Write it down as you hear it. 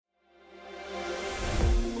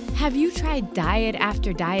Have you tried diet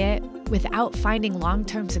after diet without finding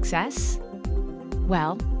long-term success?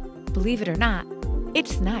 Well, believe it or not,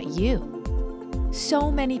 it's not you.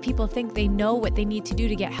 So many people think they know what they need to do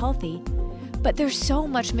to get healthy, but there's so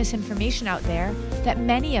much misinformation out there that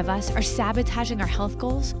many of us are sabotaging our health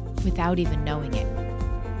goals without even knowing it.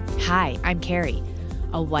 Hi, I'm Carrie,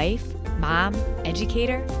 a wife, mom,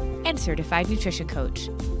 educator, and certified nutrition coach.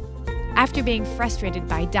 After being frustrated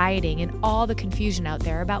by dieting and all the confusion out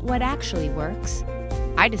there about what actually works,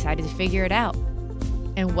 I decided to figure it out.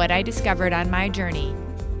 And what I discovered on my journey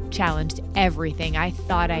challenged everything I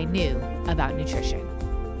thought I knew about nutrition.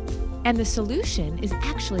 And the solution is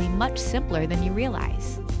actually much simpler than you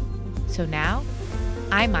realize. So now,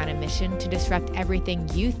 I'm on a mission to disrupt everything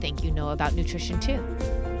you think you know about nutrition too.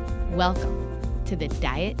 Welcome to the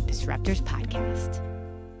Diet Disruptors Podcast.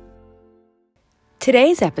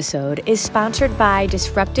 Today's episode is sponsored by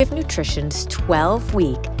Disruptive Nutrition's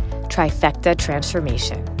 12-week Trifecta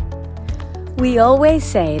Transformation. We always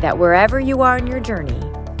say that wherever you are in your journey,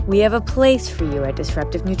 we have a place for you at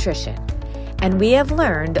Disruptive Nutrition. And we have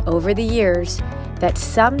learned over the years that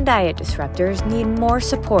some diet disruptors need more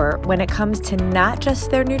support when it comes to not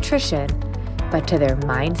just their nutrition, but to their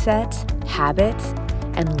mindsets, habits,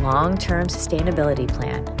 and long-term sustainability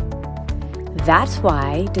plan. That's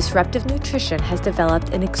why Disruptive Nutrition has developed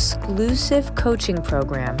an exclusive coaching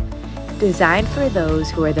program designed for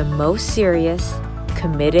those who are the most serious,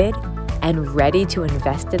 committed, and ready to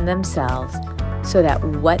invest in themselves so that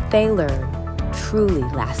what they learn truly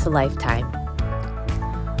lasts a lifetime.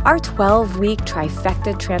 Our 12-week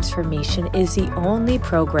Trifecta Transformation is the only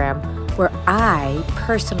program where I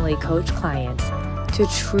personally coach clients to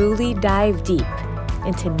truly dive deep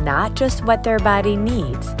into not just what their body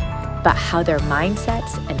needs, but how their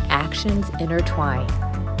mindsets and actions intertwine.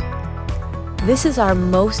 This is our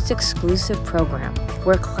most exclusive program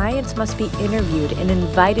where clients must be interviewed and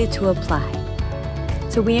invited to apply.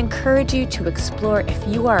 So we encourage you to explore if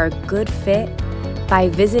you are a good fit by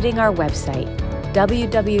visiting our website,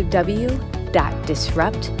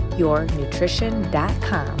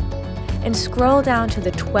 www.disruptyournutrition.com, and scroll down to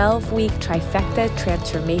the 12-week Trifecta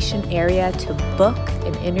Transformation area to book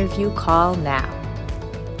an interview call now.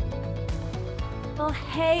 Well,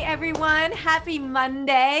 hey everyone, happy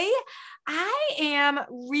Monday. I am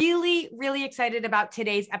really excited about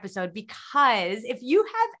today's episode because if you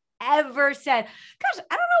have ever said, gosh,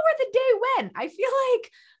 I don't know where the day went. I feel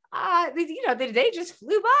like, the day just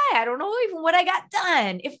flew by. I don't know even what I got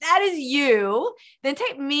done. If that is you, then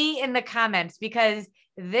type me in the comments because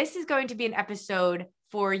this is going to be an episode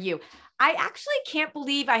for you. I actually can't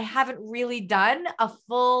believe I haven't really done a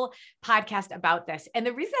full podcast about this. And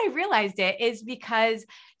the reason I realized it is because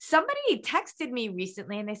somebody texted me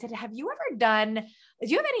recently and they said, do you have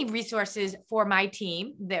any resources for my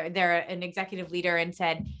team? They're an executive leader and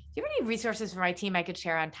said, do you have any resources for my team I could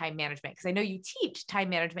share on time management? Because I know you teach time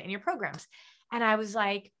management in your programs. And I was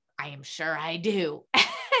like, I am sure I do.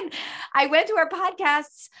 And I went to our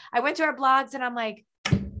podcasts, I went to our blogs, and I'm like,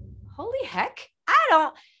 holy heck, I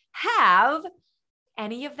don't have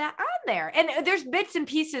any of that on there. And there's bits and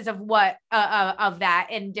pieces of what of that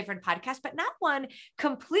in different podcasts, but not one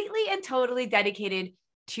completely and totally dedicated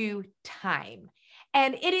to time.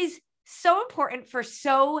 And it is so important for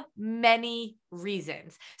so many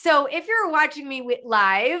reasons. So if you're watching me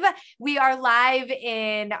live, we are live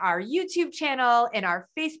in our YouTube channel, in our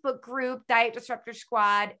Facebook group, Diet Disruptor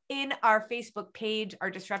Squad, in our Facebook page, our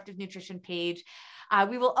Disruptive Nutrition page.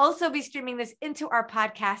 We will also be streaming this into our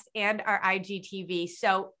podcast and our IGTV.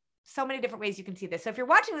 So many different ways you can see this. So if you're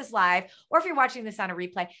watching this live or if you're watching this on a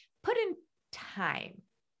replay, put in time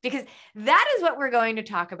because that is what we're going to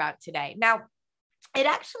talk about today. Now, I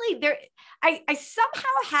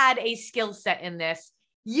somehow had a skill set in this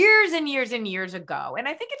years and years and years ago. And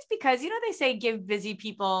I think it's because, they say give busy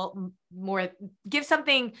people give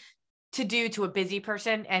something to do to a busy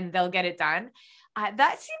person and they'll get it done.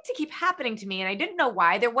 That seemed to keep happening to me. And I didn't know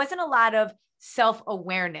why. There wasn't a lot of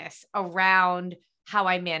self-awareness around how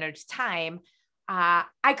I managed time. I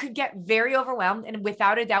could get very overwhelmed and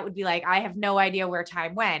without a doubt would be like, I have no idea where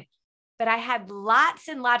time went. But I had lots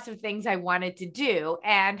and lots of things I wanted to do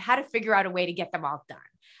and how to figure out a way to get them all done.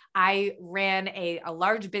 I ran a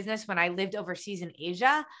large business when I lived overseas in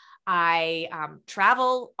Asia. I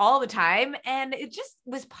travel all the time, and it just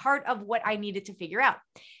was part of what I needed to figure out.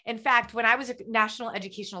 In fact, when I was a national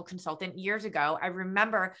educational consultant years ago, I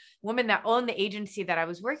remember a woman that owned the agency that I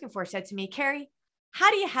was working for said to me, Carrie,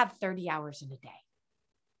 how do you have 30 hours in a day?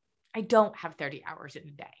 I don't have 30 hours in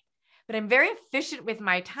a day, but I'm very efficient with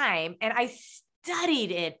my time. And I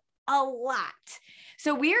studied it a lot.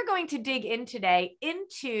 So we are going to dig in today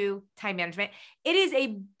into time management. It is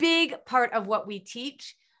a big part of what we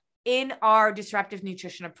teach in our disruptive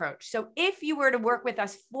nutrition approach. So if you were to work with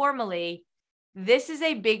us formally, this is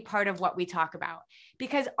a big part of what we talk about,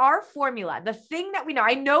 because our formula, the thing that we know,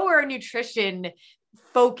 I know we're a nutrition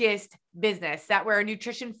focused business, that we're a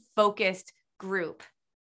nutrition focused group,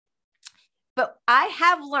 but I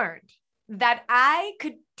have learned that I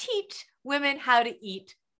could teach women how to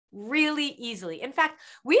eat really easily. In fact,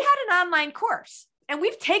 we had an online course and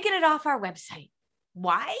we've taken it off our website.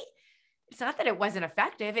 Why? It's not that it wasn't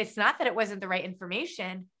effective. It's not that it wasn't the right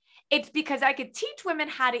information. It's because I could teach women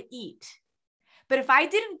how to eat. But if I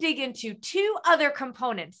didn't dig into two other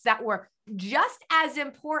components that were just as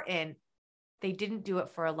important, they didn't do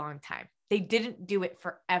it for a long time. They didn't do it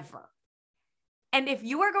forever. And if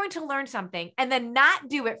you are going to learn something and then not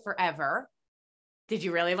do it forever, did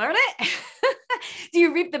you really learn it? Do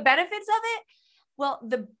you reap the benefits of it? Well,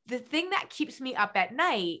 the thing that keeps me up at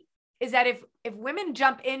night is that if women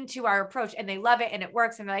jump into our approach and they love it and it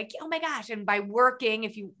works and they're like, oh my gosh, and by working,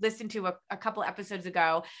 if you listen to a couple episodes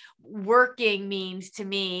ago, working means to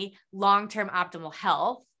me long-term optimal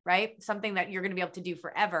health, right? Something that you're going to be able to do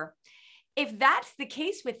forever. If that's the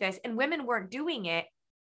case with this and women weren't doing it,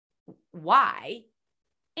 why?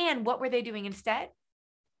 And what were they doing instead?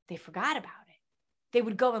 They forgot about it. They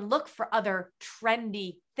would go and look for other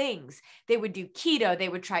trendy things. They would do keto. They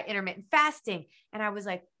would try intermittent fasting. And I was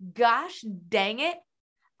like, gosh, dang it.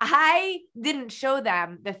 I didn't show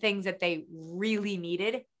them the things that they really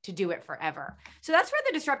needed to do it forever. So that's where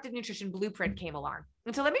the Disruptive Nutrition Blueprint came along.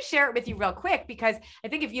 And so let me share it with you real quick, because I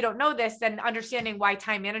think if you don't know this, then understanding why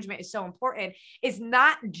time management is so important is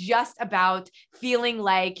not just about feeling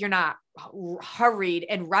like you're not hurried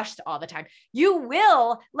and rushed all the time. You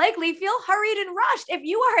will likely feel hurried and rushed. If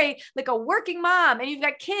you are a working mom and you've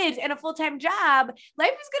got kids and a full-time job,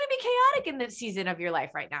 life is going to be chaotic in this season of your life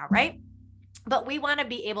right now, right? But we want to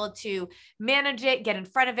be able to manage it, get in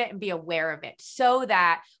front of it, and be aware of it so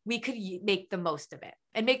that we could make the most of it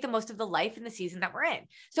and make the most of the life and the season that we're in.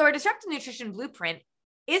 So our Disruptive Nutrition Blueprint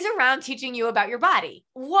is around teaching you about your body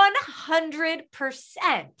 100%,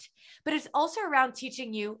 but it's also around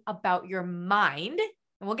teaching you about your mind.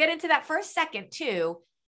 And we'll get into that for a second too,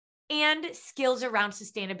 and skills around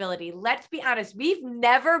sustainability. Let's be honest. We've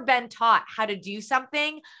never been taught how to do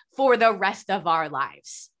something for the rest of our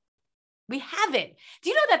lives. We haven't. Do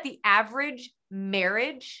you know that the average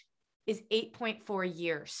marriage is 8.4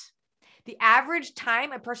 years? The average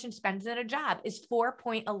time a person spends in a job is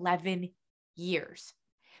 4.11 years.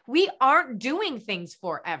 We aren't doing things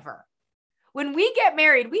forever. When we get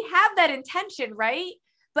married, we have that intention, right?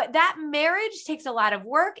 But that marriage takes a lot of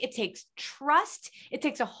work. It takes trust. It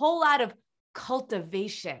takes a whole lot of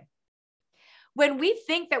cultivation. When we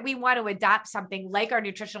think that we want to adopt something like our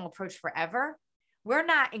nutritional approach forever, we're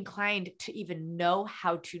not inclined to even know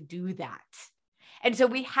how to do that. And so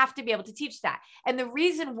we have to be able to teach that. And the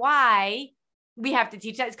reason why we have to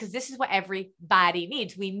teach that is because this is what everybody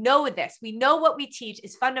needs. We know this. We know what we teach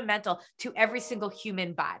is fundamental to every single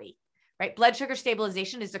human body, right? Blood sugar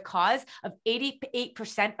stabilization is the cause of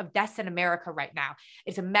 88% of deaths in America right now.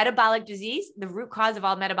 It's a metabolic disease. The root cause of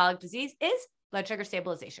all metabolic disease is blood sugar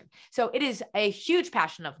stabilization. So it is a huge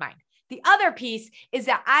passion of mine. The other piece is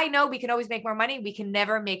that I know we can always make more money. We can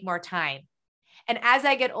never make more time. And as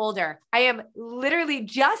I get older, I am literally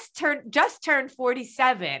just turned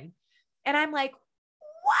 47. And I'm like,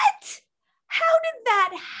 what? How did that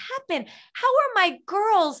happen? How are my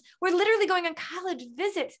girls? We're literally going on college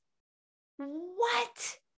visits.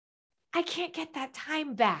 What? I can't get that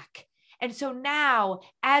time back. And so now,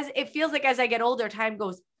 as it feels like as I get older, time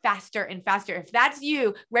goes faster and faster. If that's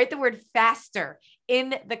you, write the word faster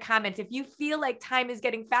in the comments. If you feel like time is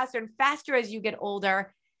getting faster and faster as you get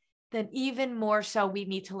older, then even more so, we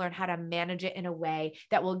need to learn how to manage it in a way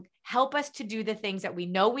that will help us to do the things that we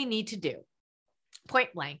know we need to do.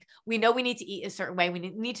 Point blank. We know we need to eat a certain way. We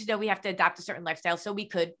need to know we have to adopt a certain lifestyle so we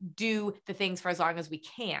could do the things for as long as we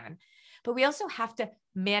can. But we also have to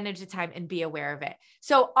manage the time and be aware of it.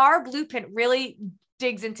 So our blueprint really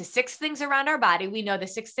digs into 6 things around our body. We know the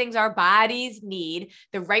 6 things our bodies need: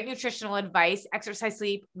 the right nutritional advice, exercise,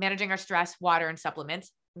 sleep, managing our stress, water, and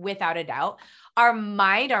supplements, without a doubt. Our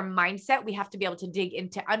mind, our mindset, we have to be able to dig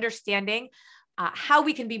into understanding how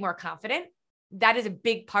we can be more confident. That is a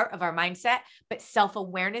big part of our mindset, but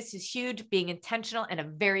self-awareness is huge, being intentional, and a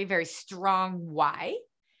very, very strong why.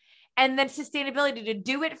 And then sustainability. To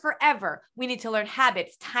do it forever, we need to learn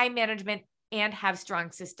habits, time management, and have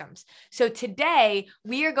strong systems. So today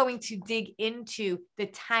we are going to dig into the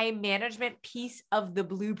time management piece of the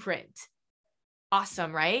blueprint.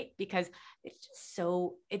 awesome, right? Because it's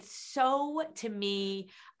so to me,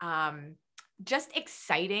 just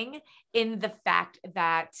exciting in the fact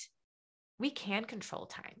that we can control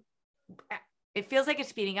time. It feels like it's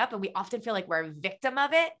speeding up and we often feel like we're a victim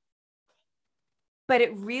of it, but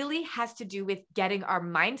it really has to do with getting our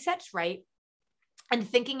mindsets right and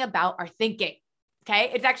thinking about our thinking.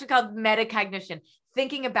 Okay. It's actually called metacognition,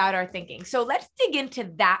 thinking about our thinking. So let's dig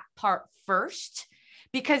into that part first,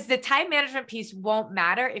 because the time management piece won't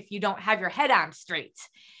matter if you don't have your head on straight,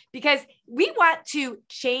 because we want to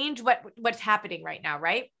change what's happening right now,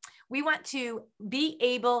 right? We want to be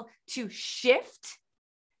able to shift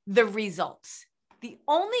the results. The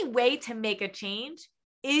only way to make a change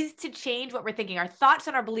is to change what we're thinking. Our thoughts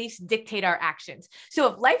and our beliefs dictate our actions.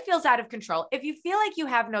 So if life feels out of control, if you feel like you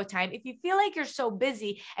have no time, if you feel like you're so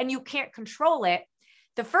busy and you can't control it,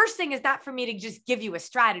 the first thing is not for me to just give you a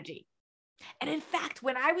strategy. And in fact,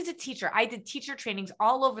 when I was a teacher, I did teacher trainings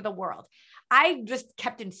all over the world. I just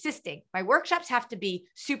kept insisting my workshops have to be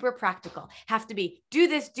super practical, have to be do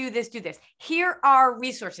this, do this, do this. Here are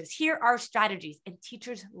resources. Here are strategies. And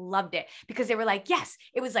teachers loved it because they were like, yes,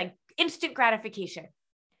 it was like instant gratification,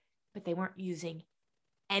 but they weren't using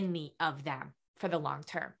any of them for the long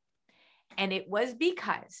term. And it was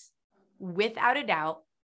because, without a doubt,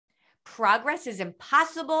 progress is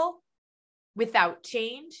impossible without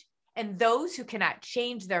change. And those who cannot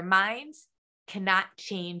change their minds cannot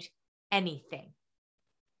change anything.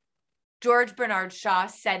 George Bernard Shaw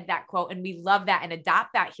said that quote, and we love that and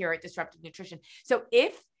adopt that here at Disruptive Nutrition. So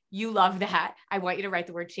if you love that, I want you to write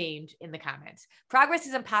the word change in the comments. Progress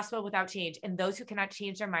is impossible without change, and those who cannot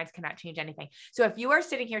change their minds cannot change anything. So if you are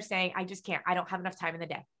sitting here saying, I just can't, I don't have enough time in the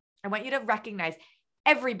day, I want you to recognize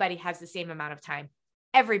everybody has the same amount of time.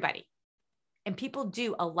 Everybody. And people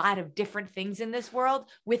do a lot of different things in this world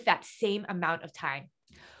with that same amount of time.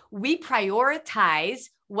 We prioritize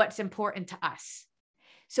what's important to us.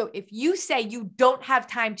 So if you say you don't have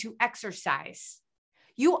time to exercise,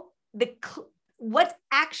 what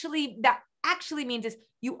actually means is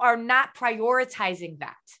you are not prioritizing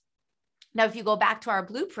that. Now, if you go back to our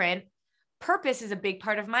blueprint, purpose is a big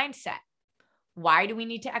part of mindset. Why do we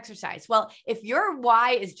need to exercise? Well, if your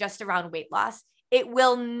why is just around weight loss, it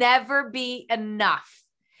will never be enough,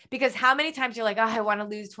 because how many times you're like, oh, I want to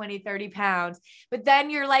lose 20, 30 pounds, but then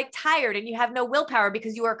you're like tired and you have no willpower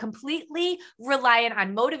because you are completely reliant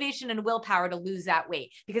on motivation and willpower to lose that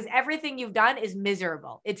weight, because everything you've done is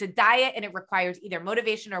miserable. It's a diet and it requires either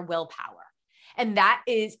motivation or willpower. And that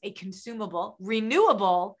is a consumable,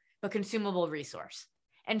 renewable, but consumable resource.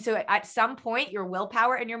 And so at some point, your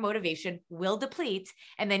willpower and your motivation will deplete,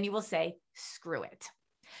 and then you will say, screw it.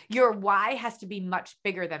 Your why has to be much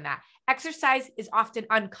bigger than that. Exercise is often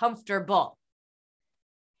uncomfortable.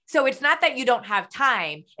 So it's not that you don't have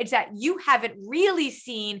time. It's that you haven't really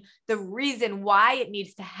seen the reason why it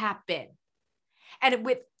needs to happen. And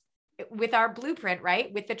with our blueprint,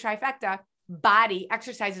 right, with the trifecta, body,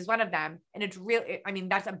 exercise is one of them. And it's really, I mean,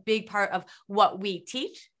 that's a big part of what we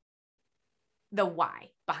teach, the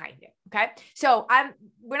why behind it. Okay. So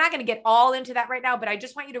we're not going to get all into that right now, but I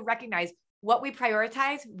just want you to recognize what we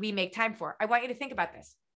prioritize, we make time for. I want you to think about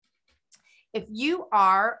this. If you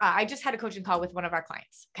are, I just had a coaching call with one of our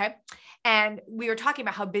clients. Okay. And we were talking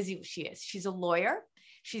about how busy she is. She's a lawyer.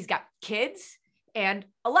 She's got kids and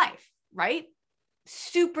a life, right?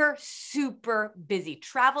 Super, super busy,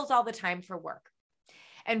 travels all the time for work.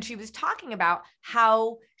 And she was talking about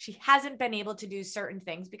how she hasn't been able to do certain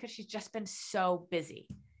things because she's just been so busy.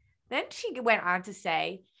 Then she went on to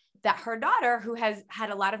say that her daughter, who has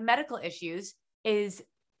had a lot of medical issues, is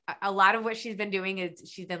a lot of what she's been doing is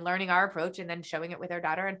she's been learning our approach and then showing it with her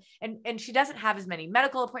daughter. And she doesn't have as many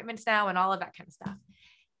medical appointments now and all of that kind of stuff.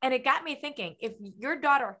 And it got me thinking, if your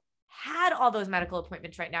daughter had all those medical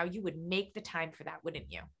appointments right now, you would make the time for that,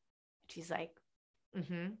 wouldn't you? She's like,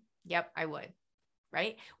 yep, I would.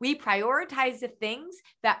 Right? We prioritize the things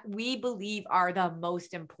that we believe are the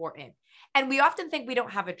most important. And we often think we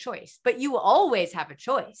don't have a choice, but you always have a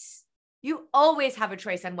choice. You always have a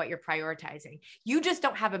choice on what you're prioritizing. You just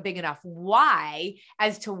don't have a big enough why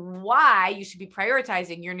as to why you should be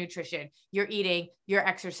prioritizing your nutrition, your eating, your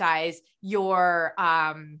exercise, your,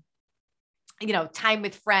 time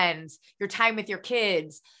with friends, your time with your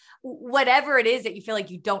kids, whatever it is that you feel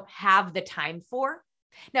like you don't have the time for.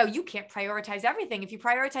 Now, you can't prioritize everything. If you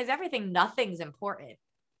prioritize everything, nothing's important.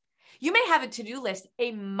 You may have a to-do list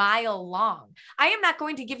a mile long. I am not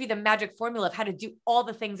going to give you the magic formula of how to do all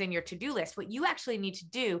the things in your to-do list. What you actually need to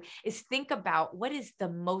do is think about what is the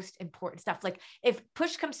most important stuff. Like if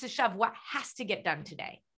push comes to shove, what has to get done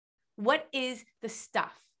today? What is the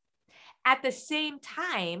stuff? At the same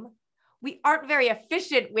time, we aren't very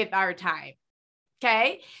efficient with our time.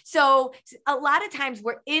 Okay. So a lot of times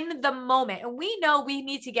we're in the moment and we know we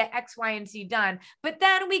need to get X, Y, and Z done, but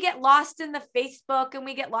then we get lost in the Facebook and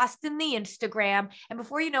we get lost in the Instagram. And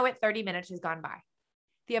before you know it, 30 minutes has gone by.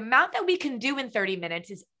 The amount that we can do in 30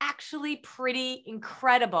 minutes is actually pretty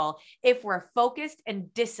incredible if we're focused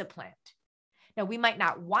and disciplined. Now, we might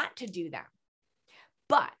not want to do that,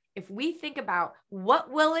 but if we think about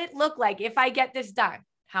what will it look like if I get this done?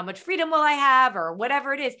 How much freedom will I have, or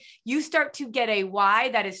whatever it is, you start to get a why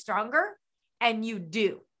that is stronger, and you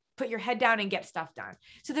do put your head down and get stuff done.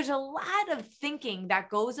 So there's a lot of thinking that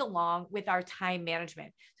goes along with our time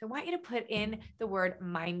management. So I want you to put in the word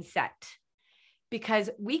mindset, because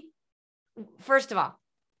first of all,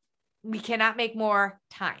 we cannot make more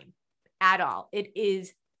time at all. It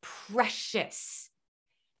is precious.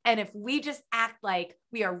 And if we just act like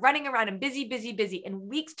we are running around and busy, busy, busy, and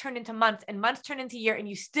weeks turn into months and months turn into year, and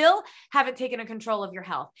you still haven't taken control of your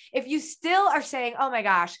health, if you still are saying, oh my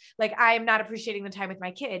gosh, like I am not appreciating the time with my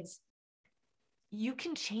kids, you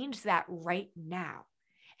can change that right now.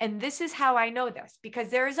 And this is how I know this, because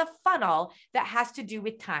there is a funnel that has to do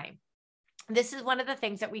with time. This is one of the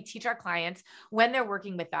things that we teach our clients when they're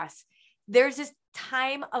working with us. There's this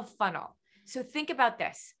time of funnel. So think about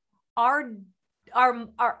this. Our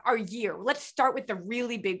year. Let's start with the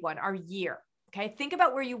really big one, our year. Okay. Think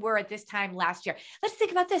about where you were at this time last year. Let's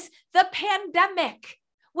think about this. The pandemic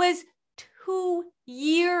was 2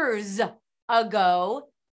 years ago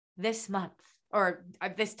this month, or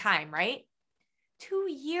this time, right? 2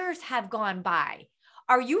 years have gone by.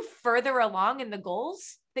 Are you further along in the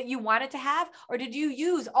goals that you wanted to have? Or did you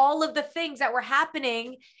use all of the things that were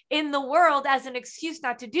happening in the world as an excuse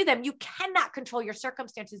not to do them? You cannot control your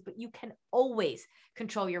circumstances, but you can always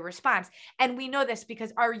control your response. And we know this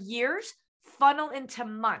because our years funnel into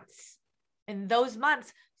months, and those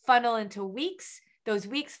months funnel into weeks. Those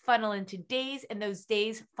weeks funnel into days, and those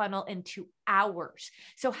days funnel into hours.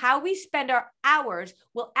 So how we spend our hours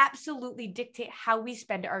will absolutely dictate how we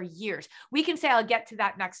spend our years. We can say, I'll get to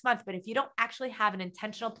that next month, but if you don't actually have an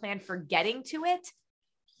intentional plan for getting to it,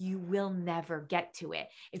 you will never get to it.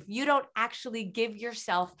 If you don't actually give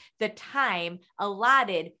yourself the time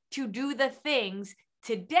allotted to do the things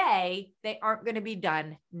today, they aren't going to be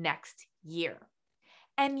done next year.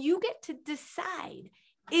 And you get to decide,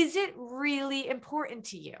 is it really important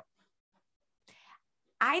to you?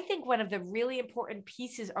 I think one of the really important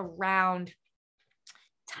pieces around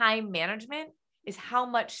time management is how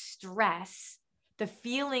much stress the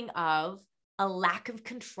feeling of a lack of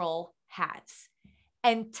control has.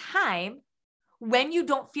 And time, when you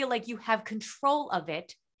don't feel like you have control of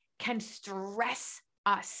it, can stress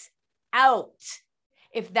us out.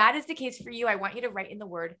 If that is the case for you, I want you to write in the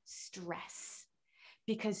word stress.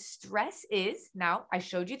 Because stress is, now I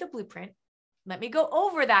showed you the blueprint. Let me go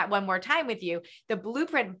over that one more time with you. The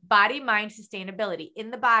blueprint, body, mind, sustainability. In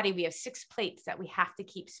the body, we have 6 plates that we have to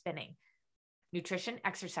keep spinning: nutrition,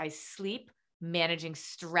 exercise, sleep, managing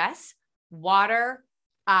stress, water.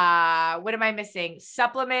 What am I missing?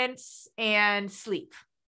 Supplements and sleep.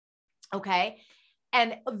 Okay.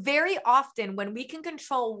 And very often when we can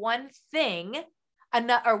control one thing,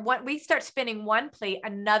 we start spinning one plate,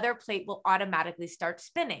 another plate will automatically start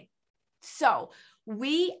spinning. So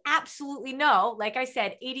we absolutely know, like I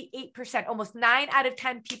said, 88%, almost 9 out of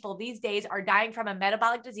 10 people these days are dying from a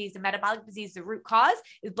metabolic disease. The metabolic disease, the root cause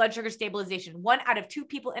is blood sugar stabilization. 1 out of 2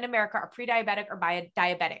 people in America are pre-diabetic or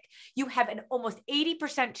diabetic. You have an almost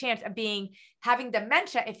 80% chance of having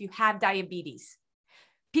dementia if you have diabetes.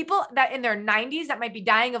 People that in their 90s that might be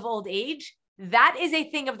dying of old age, that is a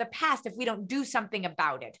thing of the past if we don't do something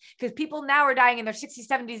about it. Because people now are dying in their 60s,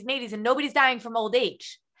 70s, and 80s, and nobody's dying from old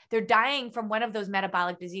age. They're dying from one of those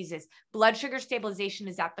metabolic diseases. Blood sugar stabilization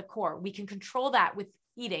is at the core. We can control that with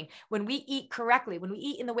eating. When we eat correctly, when we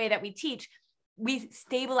eat in the way that we teach, we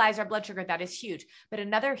stabilize our blood sugar. That is huge. But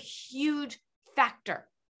another huge factor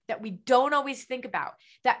that we don't always think about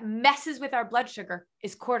that messes with our blood sugar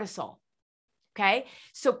is cortisol. Okay.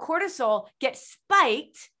 So cortisol gets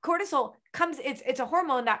spiked. Cortisol it's a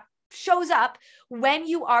hormone that shows up when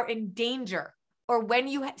you are in danger, or when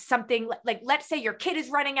you have something like, let's say your kid is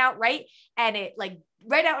running out, right? And it like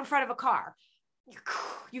right out in front of a car,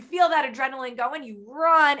 you feel that adrenaline going, you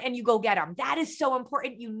run and you go get them. That is so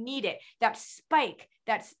important. You need it. That spike,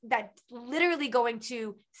 that's literally going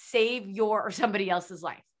to save your or somebody else's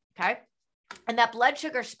life. Okay. And that blood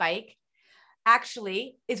sugar spike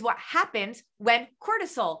actually is what happens when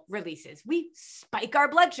cortisol releases. We spike our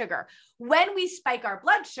blood sugar. When we spike our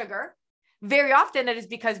blood sugar, Very often it is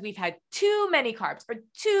because we've had too many carbs or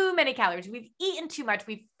too many calories. We've eaten too much.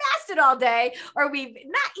 We've fasted all day, or we've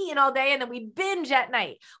not eaten all day, and then we binge at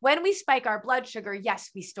night. When we spike our blood sugar, yes,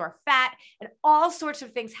 we store fat, and all sorts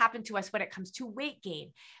of things happen to us when it comes to weight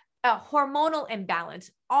gain, hormonal imbalance,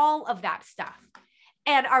 all of that stuff.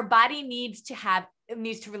 And our body needs to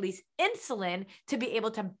release insulin to be able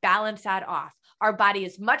to balance that off. Our body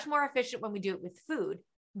is much more efficient when we do it with food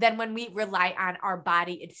than when we rely on our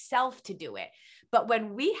body itself to do it. But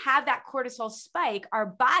when we have that cortisol spike, our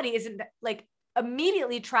body isn't like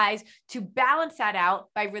immediately tries to balance that out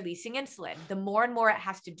by releasing insulin. The more and more it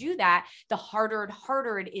has to do that, the harder and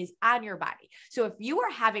harder it is on your body. So if you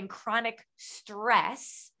are having chronic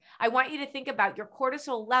stress, I want you to think about your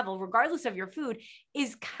cortisol level, regardless of your food,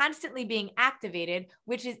 is constantly being activated,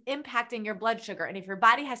 which is impacting your blood sugar. And if your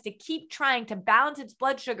body has to keep trying to balance its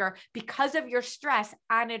blood sugar because of your stress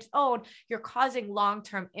on its own, you're causing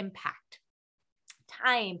long-term impact.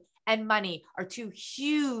 Time and money are two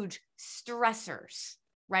huge stressors,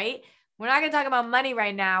 right? We're not going to talk about money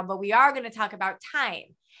right now, but we are going to talk about time.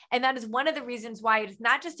 And that is one of the reasons why it's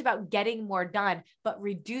not just about getting more done, but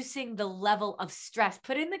reducing the level of stress.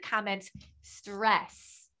 Put in the comments,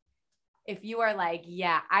 stress. If you are like,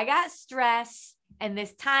 yeah, I got stress and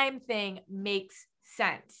this time thing makes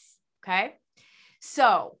sense. Okay.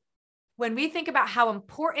 So when we think about how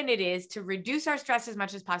important it is to reduce our stress as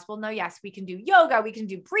much as possible, now, yes, we can do yoga, we can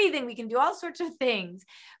do breathing, we can do all sorts of things.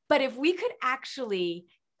 But if we could actually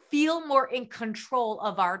feel more in control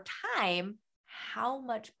of our time, how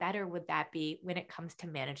much better would that be when it comes to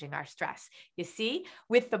managing our stress? You see,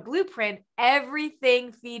 with the blueprint,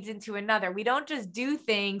 everything feeds into another. We don't just do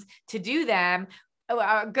things to do them.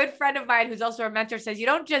 A good friend of mine who's also a mentor says, you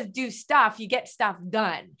don't just do stuff, you get stuff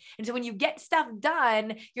done. And so when you get stuff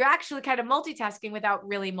done, you're actually kind of multitasking without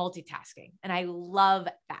really multitasking. And I love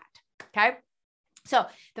that. Okay. So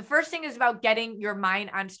the first thing is about getting your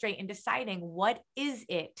mind on straight and deciding, what is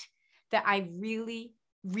it that I really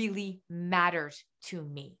matters to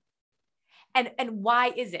me? And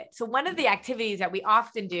why is it? So one of the activities that we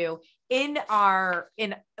often do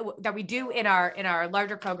that we do in our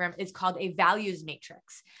larger program is called a values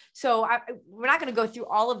matrix. So we're not going to go through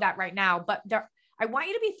all of that right now, but I want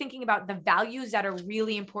you to be thinking about the values that are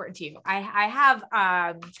really important to you. I have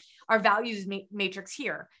our values matrix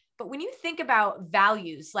here, but when you think about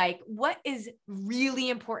values, like what is really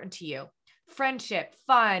important to you? Friendship,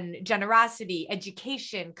 fun, generosity,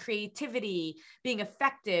 education, creativity, being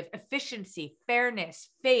effective, efficiency, fairness,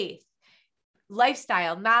 faith,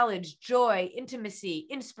 lifestyle, knowledge, joy, intimacy,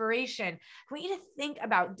 inspiration. I want you to think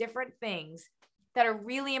about different things that are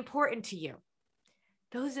really important to you.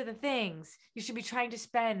 Those are the things you should be trying to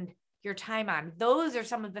spend your time on. Those are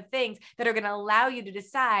some of the things that are going to allow you to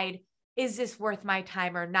decide, is this worth my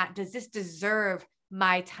time or not? Does this deserve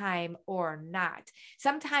my time or not?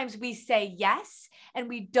 Sometimes we say yes, and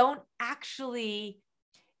we don't actually,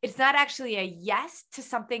 it's not actually a yes to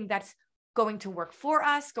something that's going to work for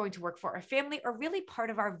us, going to work for our family, or really part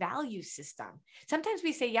of our value system. Sometimes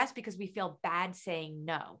we say yes because we feel bad saying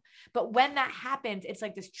no. But when that happens, it's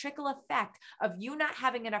like this trickle effect of you not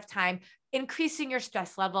having enough time, increasing your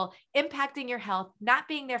stress level, impacting your health, not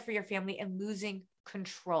being there for your family, and losing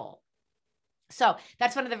control. So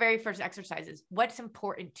that's one of the very first exercises. What's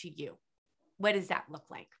important to you? What does that look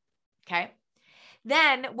like? Okay.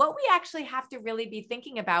 Then what we actually have to really be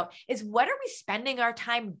thinking about is, what are we spending our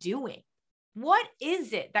time doing? What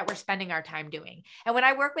is it that we're spending our time doing? And when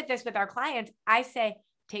I work with this with our clients, I say,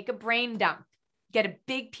 take a brain dump, get a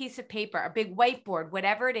big piece of paper, a big whiteboard,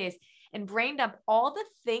 whatever it is, and brain dump all the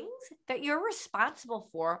things that you're responsible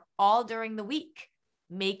for all during the week.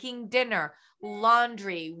 Making dinner,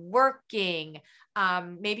 laundry, working,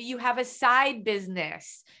 maybe you have a side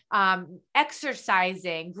business,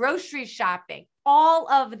 exercising, grocery shopping,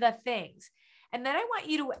 all of the things. And then I want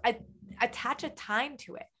you to attach a time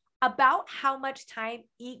to it. About how much time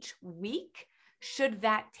each week should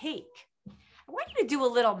that take? I want you to do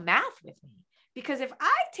a little math with me, because if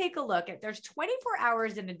I take a look at, there's 24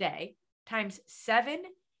 hours in a day times 7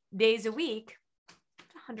 days a week,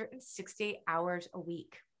 168 hours a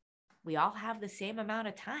week. We all have the same amount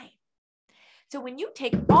of time. So when you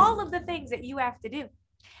take all of the things that you have to do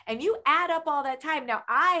and you add up all that time, now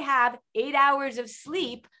I have 8 hours of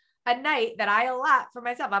sleep a night that I allot for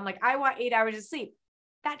myself. I'm like, I want 8 hours of sleep.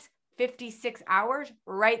 That's 56 hours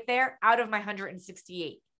right there out of my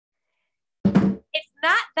 168. It's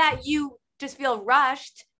not that you just feel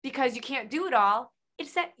rushed because you can't do it all.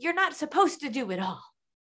 It's that you're not supposed to do it all.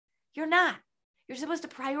 You're not. You're supposed to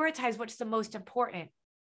prioritize what's the most important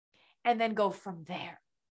and then go from there.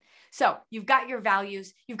 So you've got your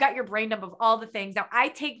values, you've got your brain dump of all the things. Now I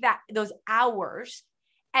take those hours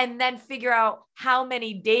and then figure out how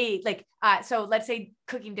many days, so let's say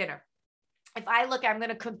cooking dinner. If I look, I'm going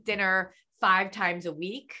to cook dinner 5 times a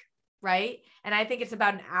week, right? And I think it's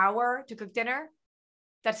about an hour to cook dinner.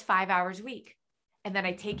 That's 5 hours a week. And then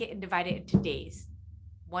I take it and divide it into days.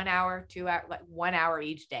 1 hour, 2 hours, like 1 hour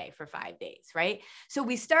each day for 5 days, right? So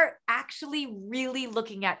we start actually really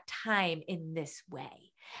looking at time in this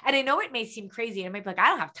way. And I know it may seem crazy and it might be like, I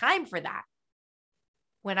don't have time for that.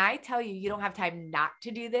 When I tell you don't have time not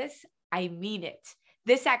to do this, I mean it.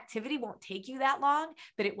 This activity won't take you that long,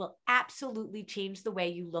 but it will absolutely change the way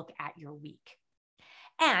you look at your week.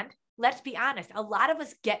 And let's be honest, a lot of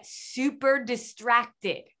us get super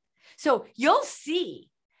distracted. So you'll see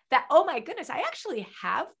that, oh my goodness, I actually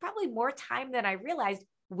have probably more time than I realized.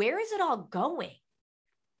 Where is it all going?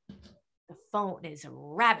 The phone is a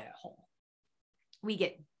rabbit hole. We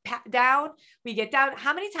get down.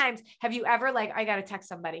 How many times have you ever I got to text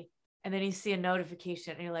somebody and then you see a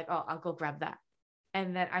notification and you're like, oh, I'll go grab that.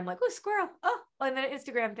 And then I'm like, oh, squirrel. Oh, and then an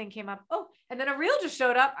Instagram thing came up. Oh, and then a reel just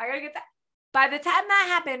showed up. I got to get that. By the time that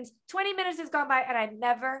happens, 20 minutes has gone by and I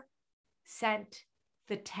never sent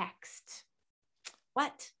the text.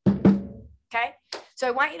 What? Okay. So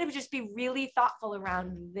I want you to just be really thoughtful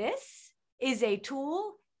around this is a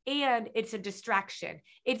tool and it's a distraction.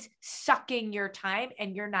 It's sucking your time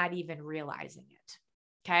and you're not even realizing it.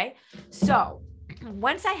 Okay. So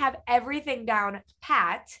once I have everything down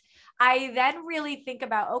pat, I then really think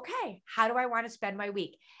about, okay, how do I want to spend my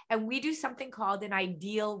week? And we do something called an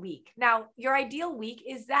ideal week. Now, your ideal week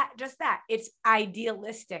is just that. It's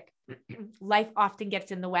idealistic. Life often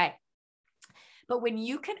gets in the way. But when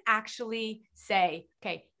you can actually say,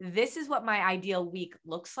 okay, this is what my ideal week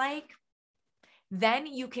looks like, then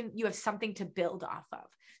you have something to build off of.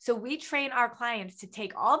 So we train our clients to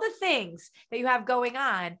take all the things that you have going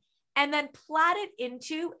on and then plot it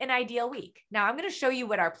into an ideal week. Now I'm going to show you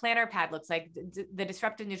what our planner pad looks like, the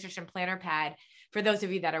Disruptive Nutrition Planner Pad. For those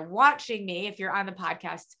of you that are watching me, if you're on the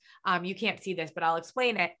podcast, you can't see this, but I'll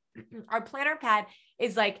explain it. Our planner pad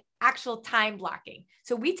is like actual time blocking.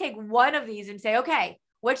 So we take one of these and say, okay,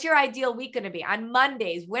 what's your ideal week going to be? On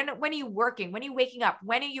Mondays, when are you working? When are you waking up?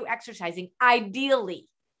 When are you exercising? Ideally,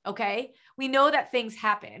 okay? We know that things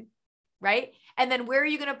happen, right? And then where are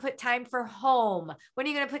you going to put time for home? When are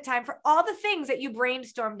you going to put time for all the things that you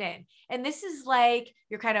brainstormed in? And this is like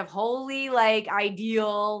your kind of holy,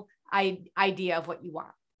 ideal idea of what you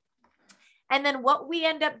want. And then what we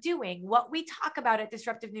end up doing, what we talk about at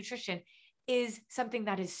Disruptive Nutrition is something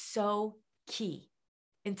that is so key.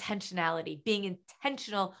 Intentionality, being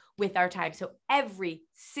intentional with our time. So every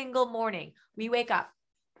single morning we wake up,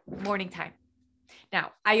 morning time.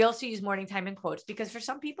 Now, I also use morning time in quotes because for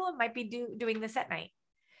some people it might be doing this at night,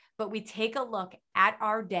 but we take a look at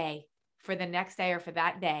our day for the next day or for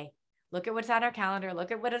that day, look at what's on our calendar,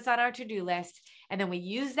 look at what is on our to-do list, and then we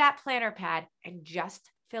use that planner pad and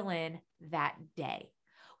just fill in that day.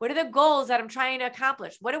 What are the goals that I'm trying to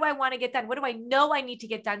accomplish? What do I want to get done? What do I know I need to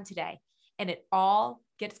get done today? And it all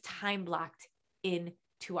gets time blocked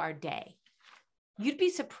into our day. You'd be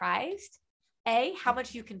surprised, how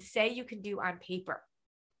much you can say you can do on paper.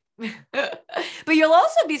 But you'll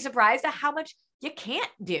also be surprised at how much you can't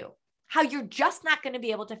do, how you're just not going to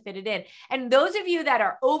be able to fit it in. And those of you that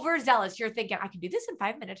are overzealous, you're thinking, I can do this in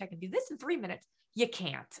 5 minutes. I can do this in 3 minutes. You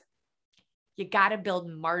can't. You got to build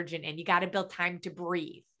margin and you got to build time to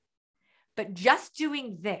breathe. But just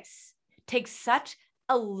doing this takes such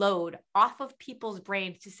a load off of people's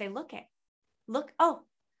brains to say, look, oh,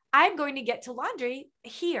 I'm going to get to laundry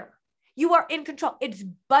here. You are in control. It's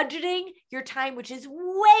budgeting your time, which is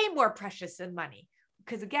way more precious than money.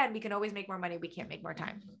 Because again, we can always make more money. We can't make more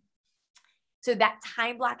time. So that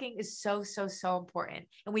time blocking is so, so, so important.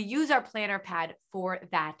 And we use our planner pad for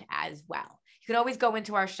that as well. You can always go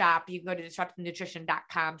into our shop. You can go to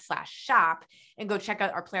disruptivenutrition.com/shop and go check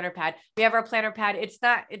out our planner pad. We have our planner pad. It's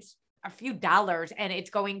a few dollars and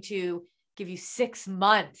it's going to give you 6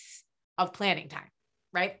 months of planning time,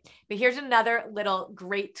 right? But here's another little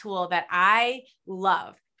great tool that I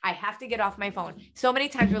love. I have to get off my phone. So many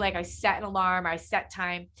times we're like, I set an alarm, I set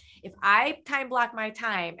time. If I time block my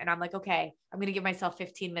time and I'm like, okay, I'm going to give myself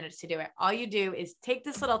 15 minutes to do it. All you do is take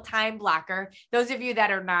this little time blocker. Those of you that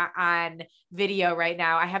are not on video right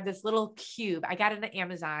now, I have this little cube. I got it on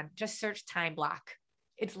Amazon. Just search time block.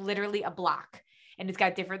 It's literally a block and it's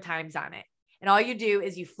got different times on it. And all you do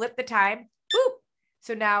is you flip the time. Boop.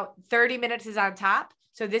 So now 30 minutes is on top.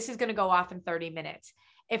 So this is going to go off in 30 minutes.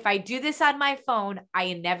 If I do this on my phone, I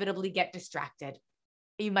inevitably get distracted.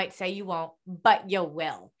 You might say you won't, but you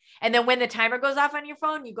will. And then when the timer goes off on your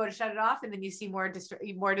phone, you go to shut it off, and then you see more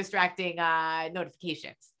distracting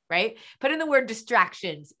notifications, right? Put in the word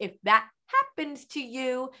distractions. If that happens to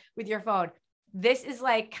you with your phone, this is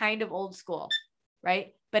like kind of old school,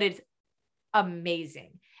 right? But it's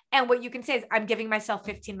amazing. And what you can say is, I'm giving myself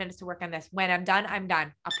 15 minutes to work on this. When I'm done, I'm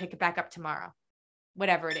done. I'll pick it back up tomorrow,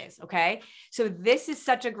 whatever it is. Okay. So this is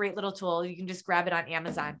such a great little tool. You can just grab it on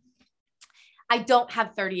Amazon. I don't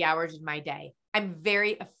have 30 hours in my day. I'm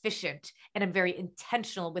very efficient and I'm very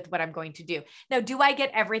intentional with what I'm going to do. Now, do I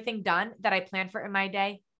get everything done that I plan for in my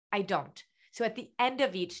day? I don't. So at the end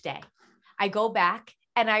of each day, I go back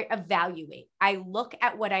and I evaluate. I look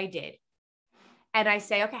at what I did and I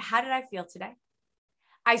say, okay, how did I feel today?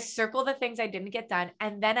 I circle the things I didn't get done,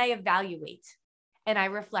 and then I evaluate and I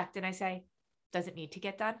reflect and I say, does it need to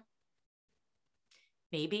get done?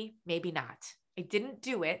 Maybe, maybe not. I didn't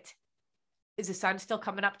do it. Is the sun still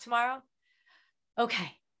coming up tomorrow?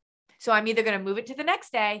 Okay. So I'm either going to move it to the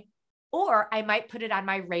next day, or I might put it on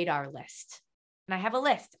my radar list. And I have a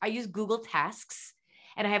list. I use Google Tasks,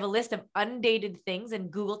 and I have a list of undated things in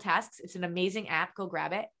Google Tasks. It's an amazing app. Go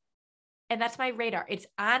grab it. And that's my radar. It's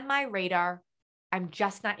on my radar. I'm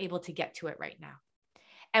just not able to get to it right now.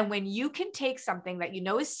 And when you can take something that you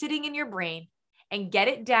know is sitting in your brain and get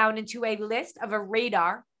it down into a list of a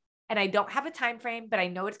radar, and I don't have a time frame, but I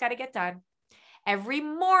know it's got to get done. Every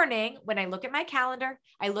morning when I look at my calendar,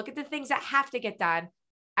 I look at the things that have to get done.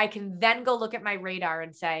 I can then go look at my radar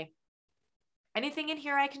and say, anything in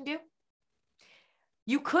here I can do?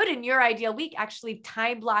 You could, in your ideal week, actually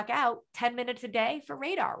time block out 10 minutes a day for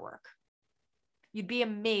radar work. You'd be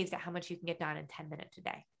amazed at how much you can get done in 10 minutes a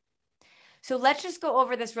day. So let's just go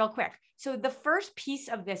over this real quick. So the first piece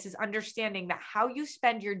of this is understanding that how you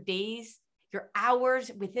spend your days, your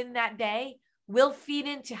hours within that day will feed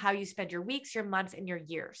into how you spend your weeks, your months, and your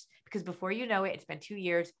years. Because before you know it, it's been 2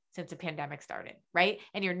 years since the pandemic started, right?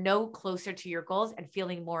 And you're no closer to your goals and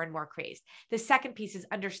feeling more and more crazed. The second piece is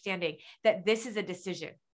understanding that this is a decision.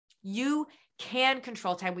 You can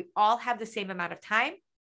control time. We all have the same amount of time.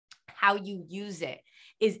 How you use it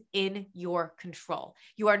is in your control.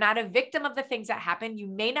 You are not a victim of the things that happen. You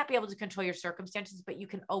may not be able to control your circumstances, but you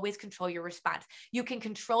can always control your response. You can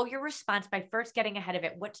control your response by first getting ahead of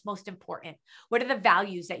it. What's most important? What are the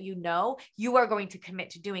values that you know you are going to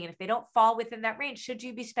commit to doing? And if they don't fall within that range, should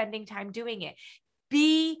you be spending time doing it?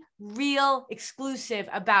 Be real exclusive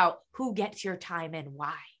about who gets your time and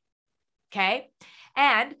why. Okay.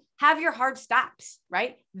 And have your hard stops,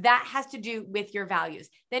 right? That has to do with your values.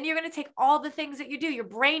 Then you're going to take all the things that you do, you're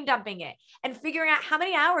brain dumping it and figuring out how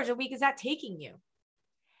many hours a week is that taking you.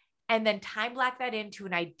 And then time block that into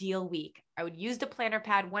an ideal week. I would use the planner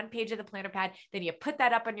pad, one page of the planner pad, then you put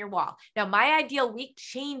that up on your wall. Now, my ideal week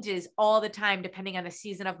changes all the time, depending on the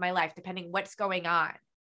season of my life, depending what's going on,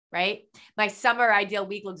 right? My summer ideal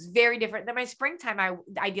week looks very different than my springtime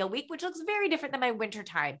ideal week, which looks very different than my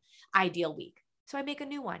wintertime ideal week. So I make a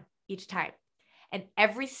new one each time. And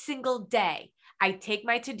every single day, I take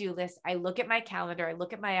my to-do list, I look at my calendar, I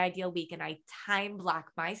look at my ideal week, and I time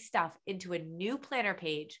block my stuff into a new planner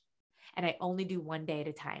page. And I only do one day at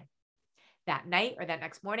a time. That night or that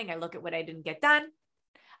next morning, I look at what I didn't get done.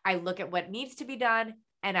 I look at what needs to be done,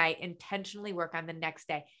 and I intentionally work on the next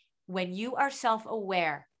day. When you are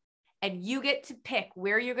self-aware and you get to pick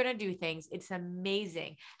where you're going to do things, it's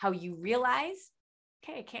amazing how you realize,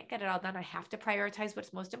 okay, I can't get it all done. I have to prioritize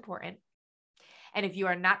what's most important. And if you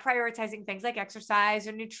are not prioritizing things like exercise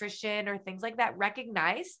or nutrition or things like that,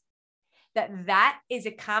 recognize that that is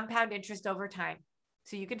a compound interest over time.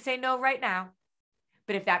 So you can say no right now,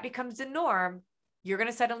 but if that becomes the norm, you're going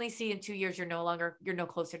to suddenly see in 2 years, you're no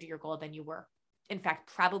closer to your goal than you were. In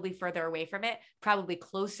fact, probably further away from it, probably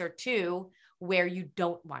closer to where you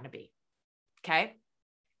don't want to be. Okay.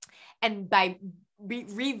 And by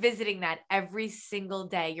revisiting that every single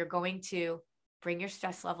day, you're going to bring your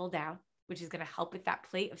stress level down, which is going to help with that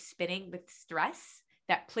plate of spinning with stress,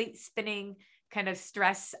 that plate spinning kind of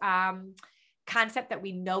stress concept that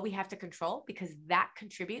we know we have to control, because that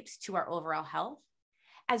contributes to our overall health,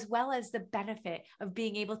 as well as the benefit of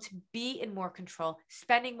being able to be in more control,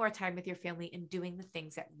 spending more time with your family, and doing the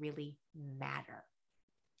things that really matter.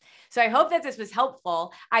 So I hope that this was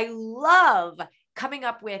helpful. I love coming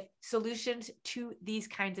up with solutions to these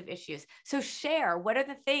kinds of issues. So share, what are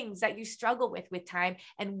the things that you struggle with time,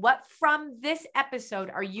 and what from this episode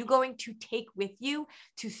are you going to take with you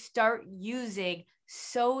to start using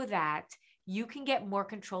so that you can get more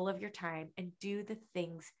control of your time and do the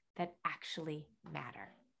things that actually matter.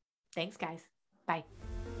 Thanks, guys. Bye.